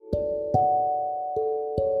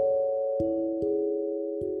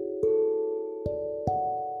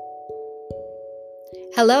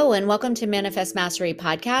Hello, and welcome to Manifest Mastery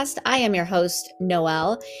Podcast. I am your host,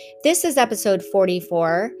 Noelle. This is episode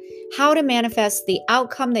 44, How to Manifest the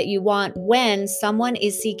Outcome That You Want When Someone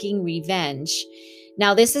is Seeking Revenge.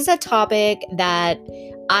 Now, this is a topic that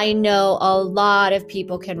I know a lot of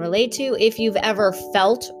people can relate to if you've ever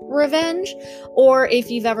felt revenge or if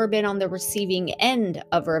you've ever been on the receiving end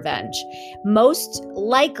of revenge. Most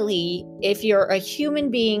likely, if you're a human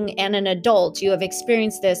being and an adult, you have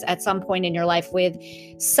experienced this at some point in your life with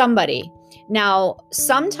somebody. Now,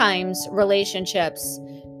 sometimes relationships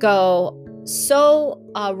go so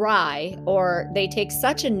awry or they take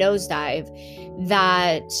such a nosedive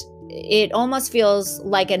that it almost feels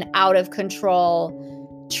like an out of control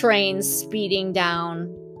train speeding down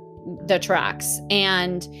the tracks,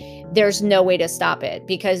 and there's no way to stop it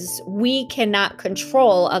because we cannot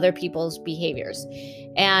control other people's behaviors.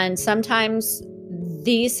 And sometimes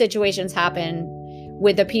these situations happen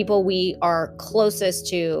with the people we are closest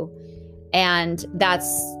to, and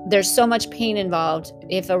there's so much pain involved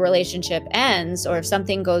if a relationship ends or if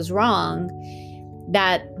something goes wrong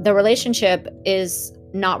that the relationship is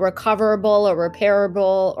not recoverable or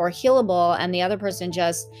repairable or healable, and the other person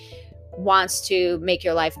just wants to make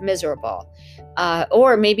your life miserable.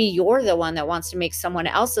 Or maybe you're the one that wants to make someone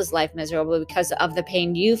else's life miserable because of the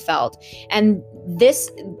pain you felt. And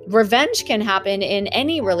this revenge can happen in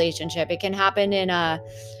any relationship. It can happen in a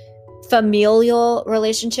familial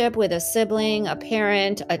relationship with a sibling, a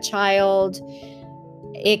parent, a child.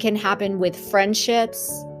 It can happen with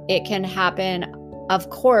friendships. It can happen, of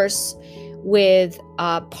course, with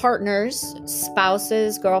partners,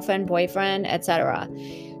 spouses, girlfriend, boyfriend, etc.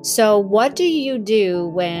 So what do you do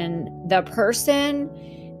when the person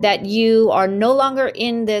that you are no longer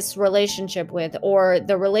in this relationship with, or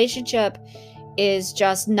the relationship is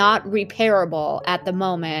just not repairable at the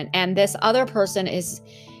moment, and this other person is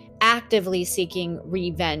actively seeking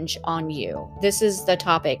revenge on you? This is the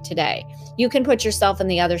topic today. You can put yourself in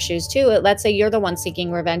the other shoes too. Let's say you're the one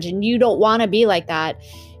seeking revenge and you don't want to be like that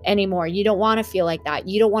anymore. You don't want to feel like that.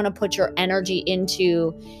 You don't want to put your energy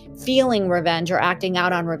into feeling revenge or acting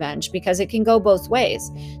out on revenge, because it can go both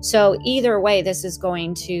ways. So either way, this is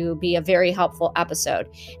going to be a very helpful episode.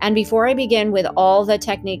 And before I begin with all the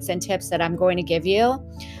techniques and tips that I'm going to give you,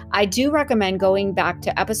 I do recommend going back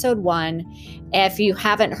to episode 1 if you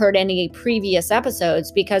haven't heard any previous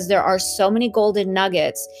episodes, because there are so many golden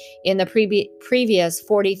nuggets in the previous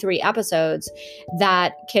 43 episodes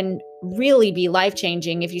that can really be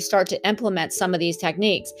life-changing if you start to implement some of these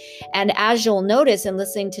techniques. And as you'll notice in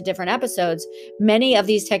listening to different episodes, many of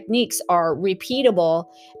these techniques are repeatable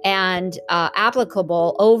and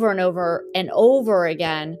applicable over and over and over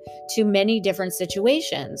again to many different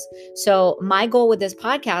situations. So my goal with this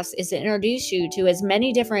podcast is to introduce you to as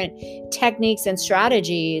many different techniques and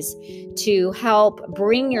strategies to help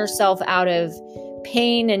bring yourself out of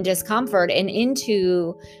pain and discomfort and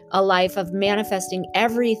into a life of manifesting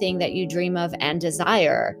everything that you dream of and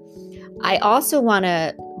desire. I also want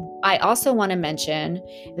to mention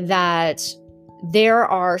that there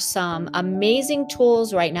are some amazing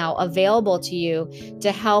tools right now available to you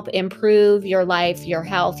to help improve your life, your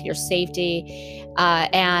health, your safety,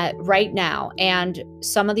 right now. And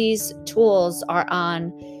some of these tools are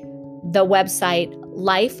on the website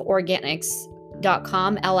lifeorganics.com,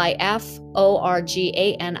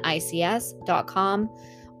 LIFORGANICS.com,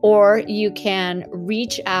 or you can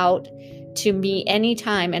reach out to me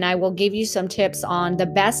anytime and I will give you some tips on the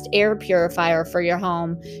best air purifier for your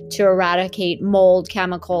home to eradicate mold,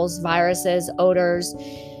 chemicals, viruses, odors,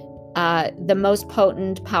 the most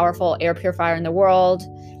potent, powerful air purifier in the world.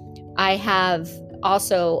 I have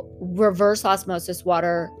also reverse osmosis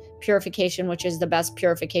water purification, which is the best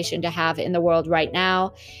purification to have in the world right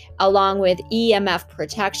now, along with EMF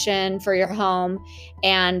protection for your home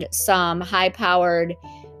and some high-powered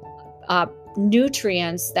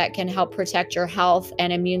nutrients that can help protect your health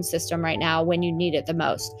and immune system right now when you need it the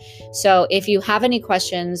most. So if you have any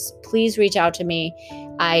questions, please reach out to me.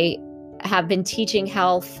 I have been teaching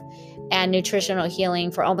health and nutritional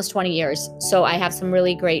healing for almost 20 years. So I have some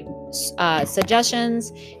really great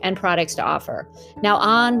suggestions and products to offer. Now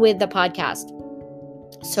on with the podcast.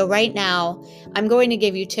 So right now, I'm going to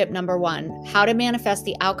give you tip number 1, how to manifest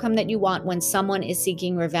the outcome that you want when someone is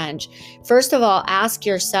seeking revenge. First of all, ask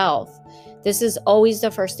yourself. This is always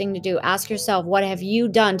the first thing to do. Ask yourself, what have you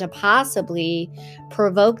done to possibly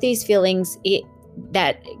provoke these feelings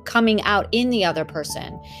that coming out in the other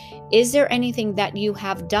person? Is there anything that you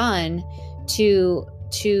have done to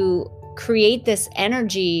create this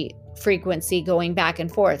energy frequency going back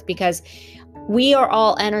and forth? Because we are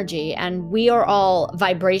all energy and we are all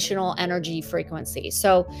vibrational energy frequency.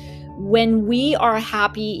 So when we are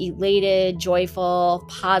happy, elated, joyful,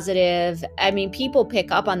 positive, I mean, people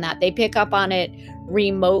pick up on that. They pick up on it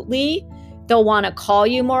remotely. They'll want to call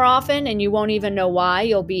you more often and you won't even know why.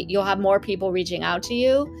 You'll have more people reaching out to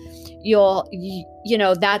you.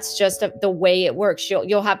 That's just the way it works.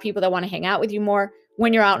 You'll have people that want to hang out with you more.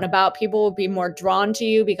 When you're out and about, people will be more drawn to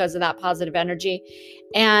you because of that positive energy.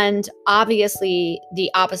 And obviously the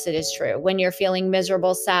opposite is true. When you're feeling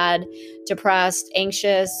miserable, sad, depressed,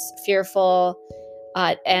 anxious, fearful,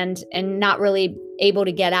 and not really able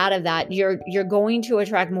to get out of that, you're going to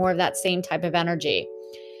attract more of that same type of energy.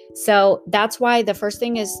 So that's why the first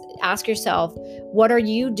thing is ask yourself, what are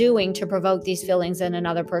you doing to provoke these feelings in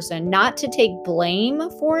another person? Not to take blame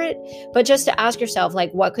for it, but just to ask yourself,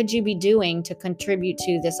 like, what could you be doing to contribute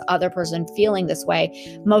to this other person feeling this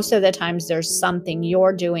way? Most of the times there's something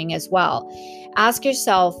you're doing as well. Ask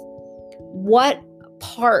yourself, what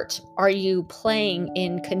part are you playing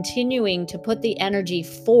in continuing to put the energy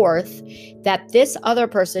forth that this other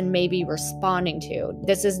person may be responding to?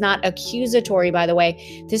 This is not accusatory, by the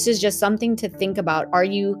way. This is just something to think about. Are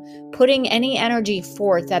you putting any energy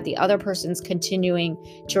forth that the other person's continuing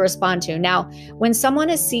to respond to? Now, when someone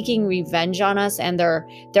is seeking revenge on us and they're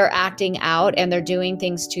acting out and they're doing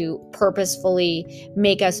things to purposefully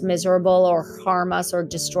make us miserable or harm us or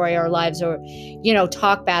destroy our lives or,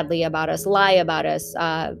 talk badly about us, lie about us,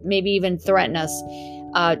 maybe even threaten us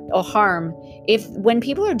or harm. When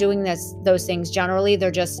people are doing those things, generally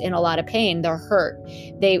they're just in a lot of pain. They're hurt.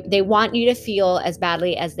 They want you to feel as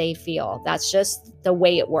badly as they feel. That's just the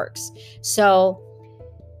way it works. So,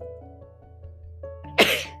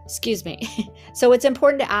 excuse me. So it's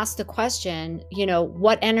important to ask the question,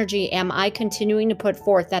 what energy am I continuing to put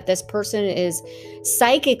forth that this person is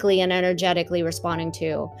psychically and energetically responding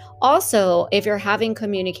to? Also, if you're having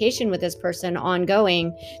communication with this person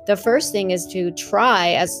ongoing, the first thing is to try,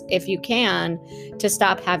 as if you can, to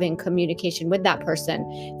stop having communication with that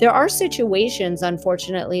person. There are situations,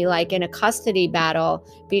 unfortunately, like in a custody battle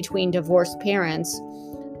between divorced parents,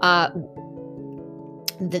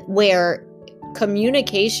 where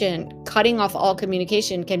cutting off all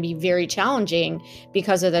communication can be very challenging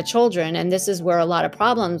because of the children. And this is where a lot of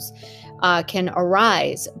problems can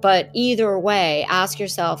arise. But either way, ask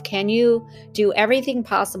yourself, can you do everything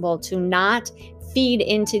possible to not feed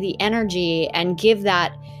into the energy and give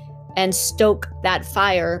that and stoke that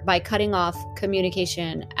fire by cutting off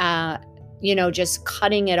communication, just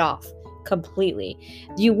cutting it off completely?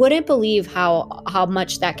 You wouldn't believe how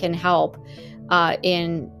much that can help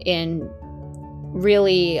in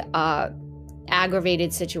really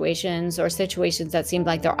aggravated situations or situations that seem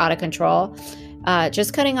like they're out of control.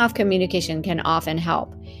 Just cutting off communication can often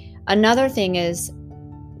help. Another thing is,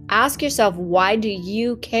 ask yourself, why do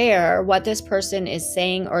you care what this person is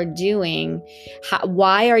saying or doing?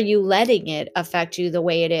 Why are you letting it affect you the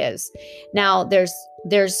way it is? Now, there's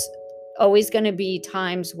always going to be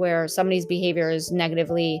times where somebody's behavior is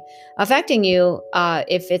negatively affecting you,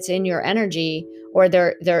 if it's in your energy, or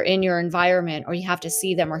they're in your environment, or you have to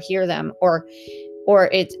see them or hear them, or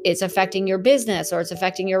it's affecting your business, or it's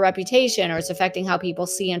affecting your reputation, or it's affecting how people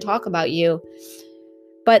see and talk about you.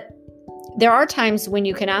 But there are times when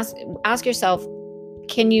you can ask yourself,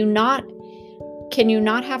 can you not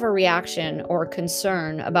have a reaction or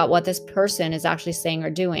concern about what this person is actually saying or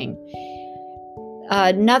doing?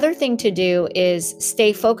 Another thing to do is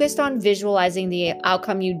stay focused on visualizing the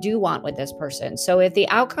outcome you do want with this person. So if the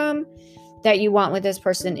outcome that you want with this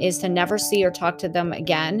person is to never see or talk to them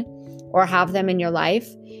again or have them in your life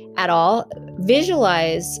at all,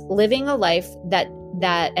 visualize living a life that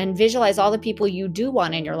and visualize all the people you do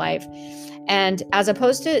want in your life. And as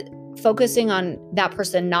opposed to focusing on that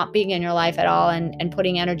person not being in your life at all and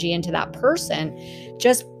putting energy into that person,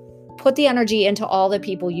 just put the energy into all the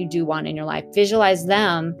people you do want in your life. Visualize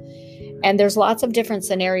them. And there's lots of different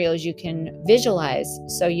scenarios you can visualize.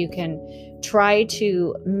 So you can try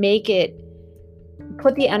to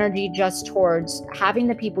put the energy just towards having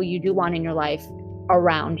the people you do want in your life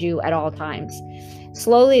around you at all times.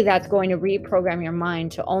 Slowly, that's going to reprogram your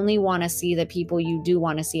mind to only want to see the people you do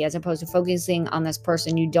want to see, as opposed to focusing on this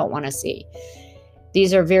person you don't want to see.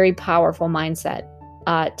 These are very powerful mindset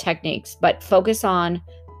techniques, but focus on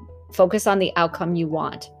the outcome you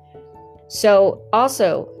want. So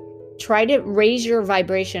also try to raise your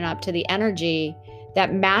vibration up to the energy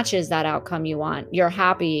that matches that outcome you want. You're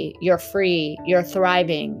happy, you're free, you're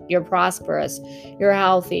thriving, you're prosperous, you're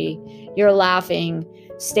healthy, you're laughing.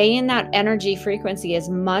 Stay in that energy frequency as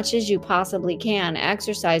much as you possibly can.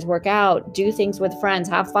 Exercise, work out, do things with friends,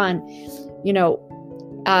 have fun.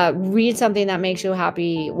 read something that makes you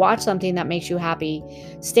happy, watch something that makes you happy.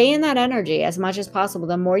 Stay in that energy as much as possible.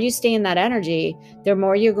 The more you stay in that energy, the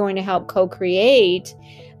more you're going to help co-create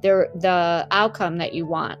the outcome that you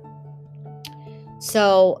want.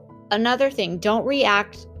 So another thing, don't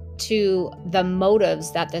react to the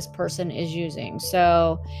motives that this person is using.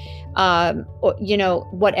 So,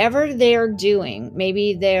 whatever they're doing,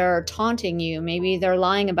 maybe they're taunting you, maybe they're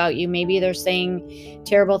lying about you, maybe they're saying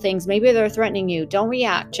terrible things, maybe they're threatening you. Don't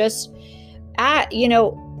react. Just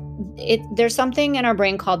there's something in our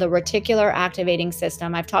brain called the reticular activating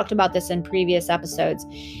system. I've talked about this in previous episodes,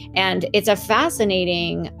 and it's a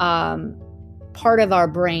fascinating part of our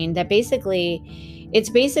brain that it's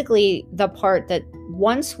basically the part that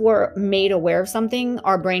once we're made aware of something,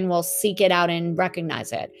 our brain will seek it out and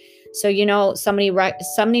recognize it. So,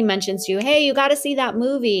 somebody mentions to you, hey, you got to see that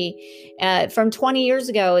movie from 20 years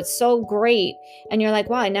ago. It's so great. And you're like,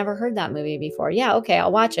 wow, I never heard that movie before. Yeah, okay,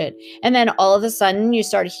 I'll watch it. And then all of a sudden you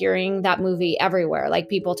start hearing that movie everywhere, like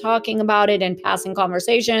people talking about it and passing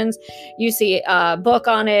conversations. You see a book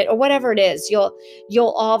on it or whatever it is.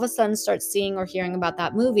 You'll all of a sudden start seeing or hearing about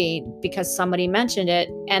that movie because somebody mentioned it.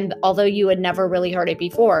 And although you had never really heard it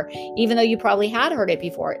before, even though you probably had heard it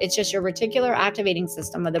before, it's just your reticular activating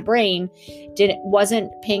system of the brain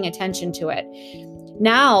wasn't paying attention to it.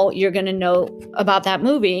 Now you're going to know about that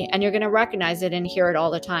movie and you're going to recognize it and hear it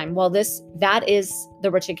all the time. Well, that is the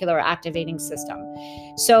reticular activating system.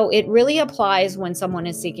 So it really applies when someone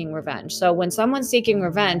is seeking revenge. So when someone's seeking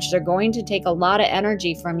revenge, they're going to take a lot of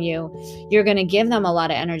energy from you. You're going to give them a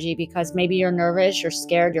lot of energy because maybe you're nervous, you're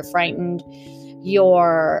scared, you're frightened,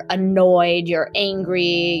 you're annoyed, you're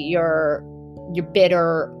angry, you're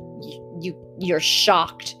bitter, you're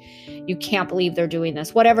shocked. You can't believe they're doing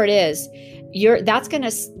this. Whatever it is,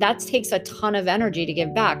 that takes a ton of energy to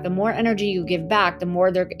give back. The more energy you give back, the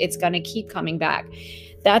more it's going to keep coming back.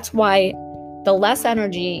 That's why the less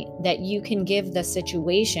energy that you can give the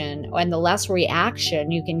situation and the less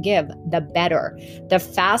reaction you can give, the better. The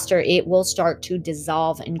faster it will start to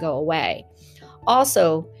dissolve and go away.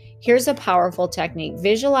 Also, here's a powerful technique.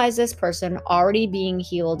 Visualize this person already being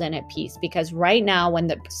healed and at peace, because right now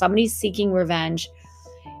when somebody's seeking revenge,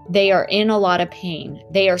 they are in a lot of pain.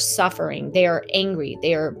 They are suffering. They are angry.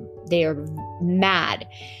 They are mad.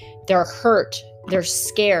 They're hurt. They're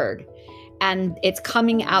scared. And it's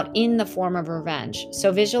coming out in the form of revenge.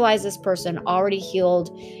 So visualize this person already healed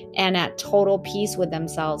and at total peace with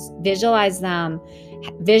themselves. Visualize them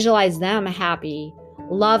happy,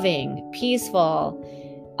 loving, peaceful,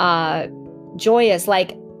 joyous.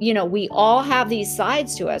 Like, we all have these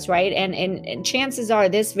sides to us, right? And chances are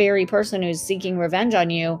this very person who's seeking revenge on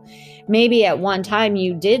you, maybe at one time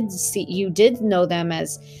you did know them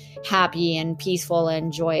as happy and peaceful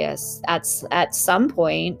and joyous at some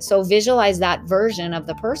point. So visualize that version of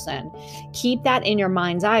the person. Keep that in your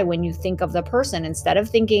mind's eye when you think of the person, instead of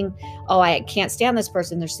thinking, oh, I can't stand this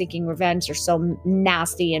person, they're seeking revenge, they're so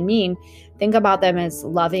nasty and mean. Think about them as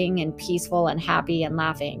loving and peaceful and happy and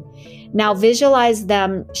laughing. Now visualize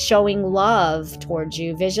them showing love towards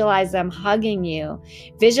you. Visualize them hugging you.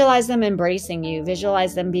 Visualize them embracing you.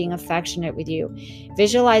 Visualize them being affectionate with you.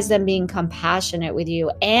 Visualize them being compassionate with you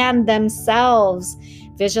and themselves.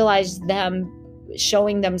 Visualize them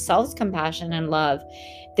showing themselves compassion and love.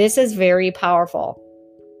 This is very powerful.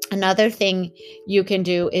 Another thing you can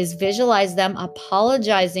do is visualize them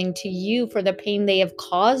apologizing to you for the pain they have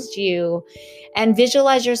caused you, and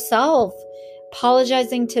visualize yourself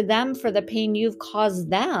apologizing to them for the pain you've caused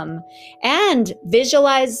them, and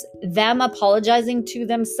visualize them apologizing to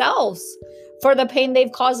themselves for the pain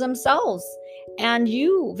they've caused themselves. And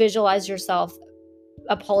you visualize yourself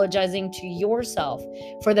apologizing to yourself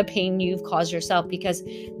for the pain you've caused yourself, because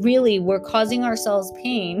really we're causing ourselves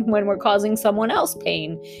pain when we're causing someone else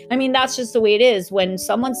pain. I mean, that's just the way it is. When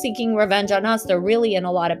someone's seeking revenge on us, they're really in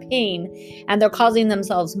a lot of pain and they're causing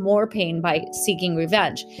themselves more pain by seeking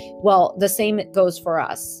revenge. Well, the same goes for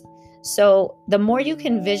us. So the more you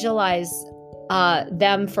can visualize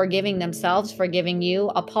them forgiving themselves, forgiving you,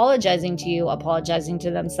 apologizing to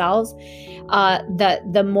themselves,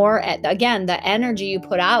 the more, again, the energy you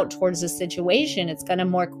put out towards the situation, it's going to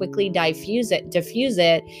more quickly diffuse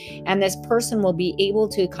it, and this person will be able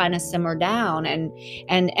to kind of simmer down,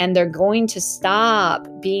 and they're going to stop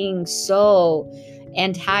being so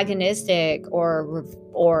antagonistic or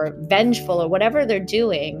vengeful or whatever they're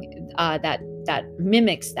doing that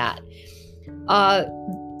mimics that.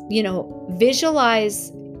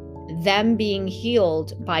 Visualize them being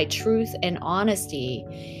healed by truth and honesty.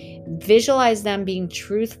 Visualize them being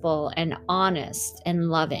truthful and honest and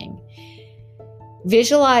loving.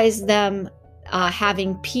 Visualize them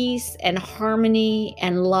having peace and harmony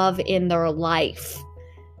and love in their life.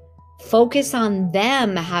 Focus on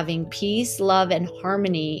them having peace, love, and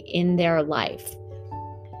harmony in their life.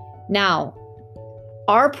 Now,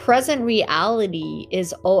 our present reality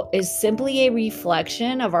is simply a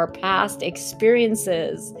reflection of our past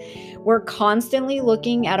experiences. We're constantly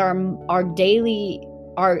looking at our daily,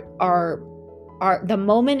 the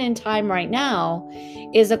moment in time right now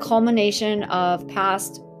is a culmination of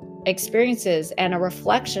past experiences and a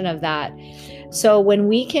reflection of that. So when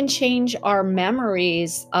we can change our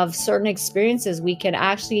memories of certain experiences, we can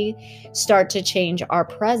actually start to change our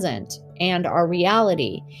present and our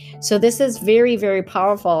reality. So this is very, very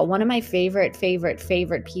powerful. One of my favorite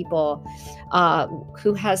people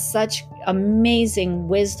who has such amazing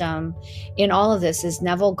wisdom in all of this is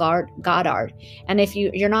Neville Goddard. And if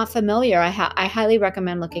you're not familiar, I highly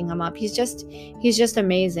recommend looking him up. He's just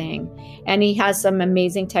amazing, and he has some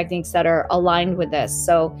amazing techniques that are aligned with this.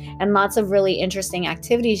 So, and lots of really interesting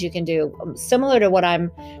activities you can do, similar to what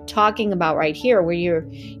I'm talking about right here, where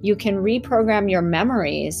you can reprogram your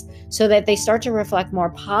memories so that they start to reflect more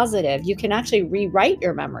positive. You can actually rewrite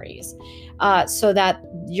your memories so that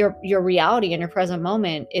your reality in your present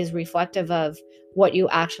moment is reflective of what you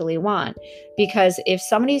actually want. Because if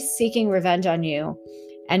somebody's seeking revenge on you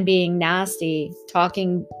and being nasty,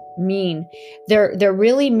 talking mean, they're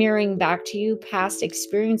really mirroring back to you past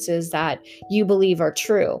experiences that you believe are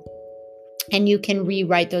true. And you can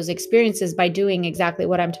rewrite those experiences by doing exactly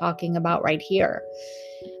what I'm talking about right here.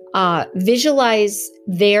 Visualize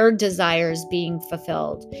their desires being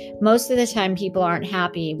fulfilled. Most of the time, people aren't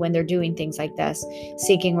happy when they're doing things like this,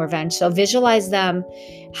 seeking revenge. So visualize them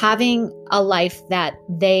having a life that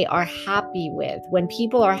they are happy with. When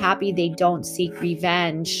people are happy, they don't seek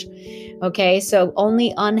revenge. Okay, so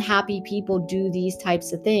only unhappy people do these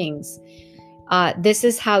types of things. This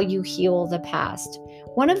is how you heal the past.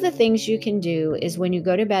 One of the things you can do is when you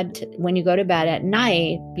go to bed at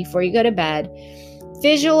night, before you go to bed,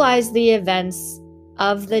 visualize the events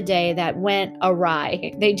of the day that went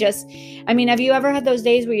awry. Have you ever had those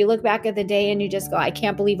days where you look back at the day and you just go, I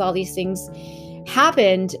can't believe all these things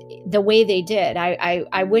happened the way they did.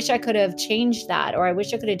 I wish I could have changed that, or I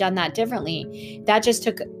wish I could have done that differently. That just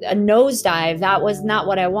took a nosedive. That was not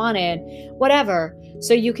what I wanted, whatever.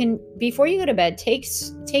 So you can, before you go to bed, take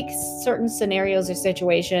certain scenarios or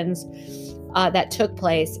situations that took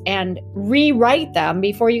place and rewrite them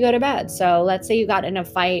before you go to bed. So let's say you got in a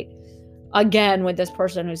fight again with this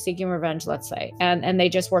person who's seeking revenge, let's say, and they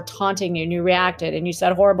just were taunting you and you reacted and you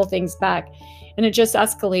said horrible things back and it just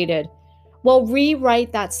escalated. Well,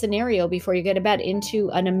 rewrite that scenario before you go to bed into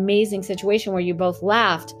an amazing situation where you both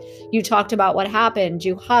laughed, you talked about what happened,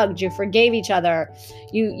 you hugged, you forgave each other,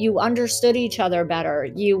 you understood each other better,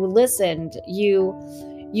 you listened, you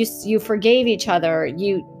forgave each other,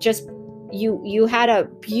 you had a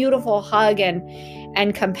beautiful hug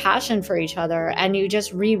and compassion for each other, and you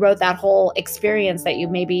just rewrote that whole experience that you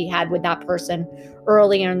maybe had with that person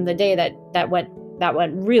earlier in the day that went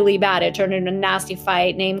really bad. It turned into a nasty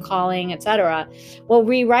fight, name calling, etc. Well,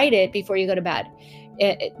 rewrite it before you go to bed.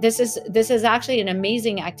 This is actually an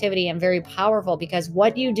amazing activity and very powerful, because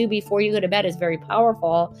what you do before you go to bed is very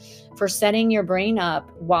powerful for setting your brain up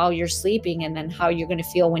while you're sleeping, and then how you're going to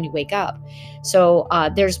feel when you wake up. So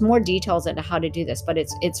there's more details into how to do this, but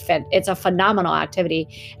it's a phenomenal activity,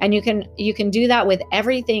 and you can do that with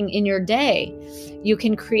everything in your day. You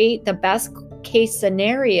can create the best case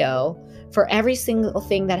scenario for every single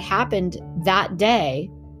thing that happened that day,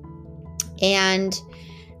 and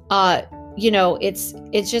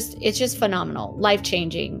it's just phenomenal,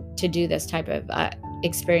 life-changing to do this type of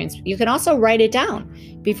experience. You can also write it down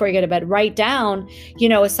before you go to bed. Write down,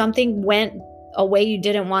 if something went a way you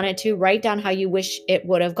didn't want it to, write down how you wish it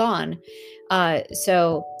would have gone.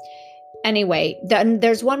 Anyway, then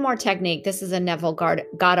there's one more technique. This is a Neville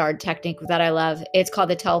Goddard technique that I love. It's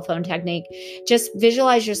called the telephone technique. Just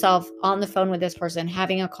visualize yourself on the phone with this person,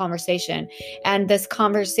 having a conversation. And this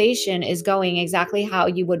conversation is going exactly how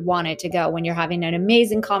you would want it to go when you're having an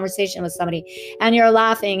amazing conversation with somebody and you're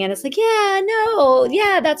laughing and it's like, yeah, no,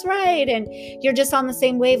 yeah, that's right. And you're just on the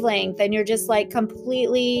same wavelength and you're just like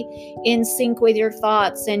completely in sync with your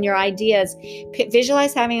thoughts and your ideas.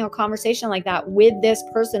 Visualize having a conversation like that with this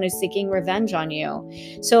person who's seeking revenge on you.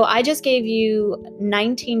 So I just gave you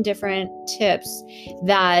 19 different tips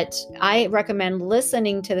that I recommend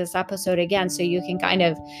listening to this episode again so you can kind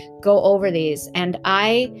of go over these. And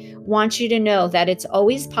I want you to know that it's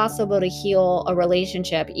always possible to heal a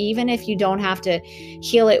relationship, even if you don't have to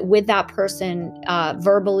heal it with that person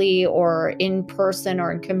verbally or in person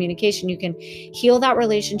or in communication. You can heal that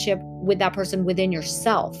relationship with that person within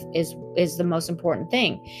yourself is the most important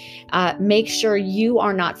thing. Make sure you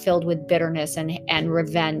are not filled with bitterness and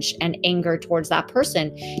revenge and anger towards that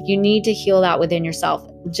person. You need to heal that within yourself.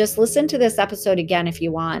 Just listen to this episode again if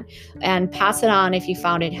you want, and pass it on if you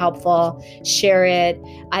found it helpful. Share it.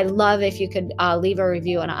 I love if you could leave a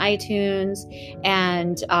review on iTunes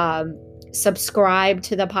and subscribe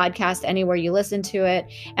to the podcast anywhere you listen to it,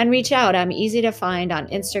 and reach out. I'm easy to find on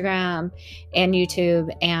Instagram and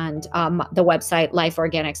YouTube and the website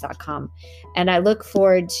lifeorganics.com. And I look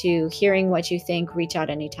forward to hearing what you think. Reach out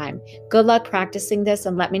anytime. Good luck practicing this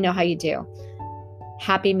and let me know how you do.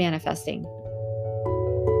 Happy manifesting.